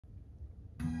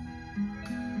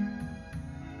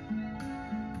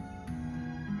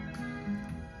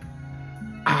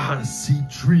I see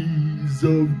trees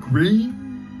of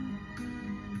green,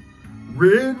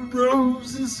 red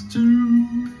roses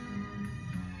too.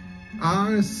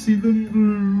 I see them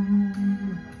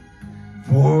bloom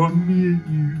for me and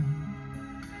you,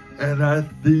 and I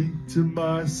think to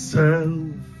myself,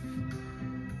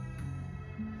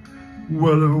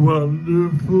 what a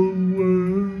wonderful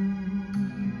world.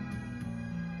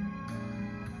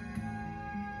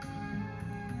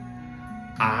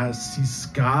 I see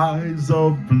skies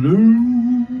of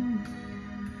blue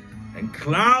and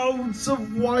clouds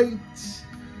of white,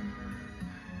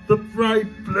 the bright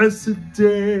blessed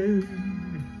day,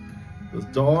 the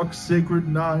dark sacred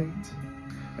night,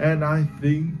 and I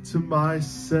think to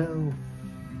myself,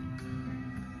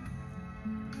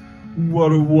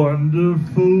 what a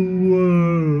wonderful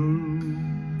world.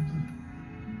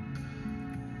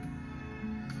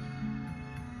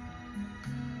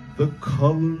 The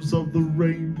colors of the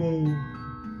rainbow,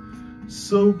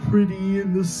 so pretty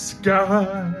in the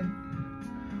sky,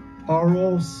 are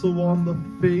also on the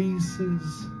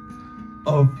faces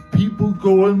of people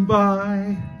going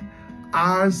by.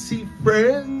 I see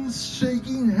friends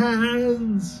shaking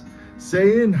hands,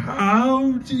 saying,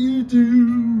 how do you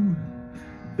do?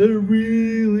 They're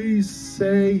really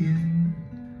saying,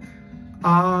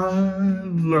 I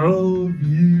love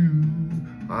you.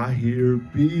 I hear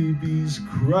babies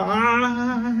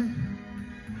cry,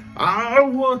 I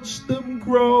watch them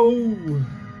grow.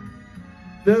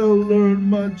 They'll learn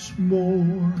much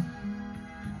more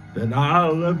than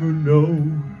I'll ever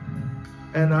know.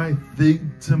 And I think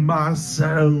to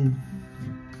myself,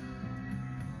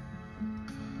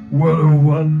 what a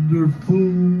wonderful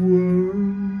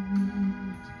world.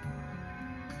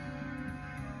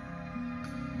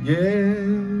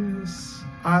 Yes,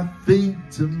 I think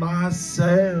to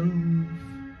myself,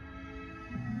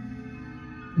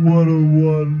 what a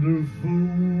wonderful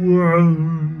world.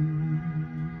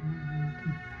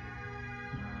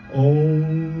 Oh,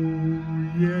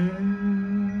 yeah.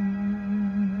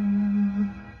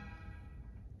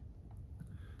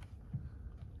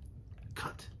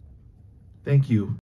 Cut. Thank you.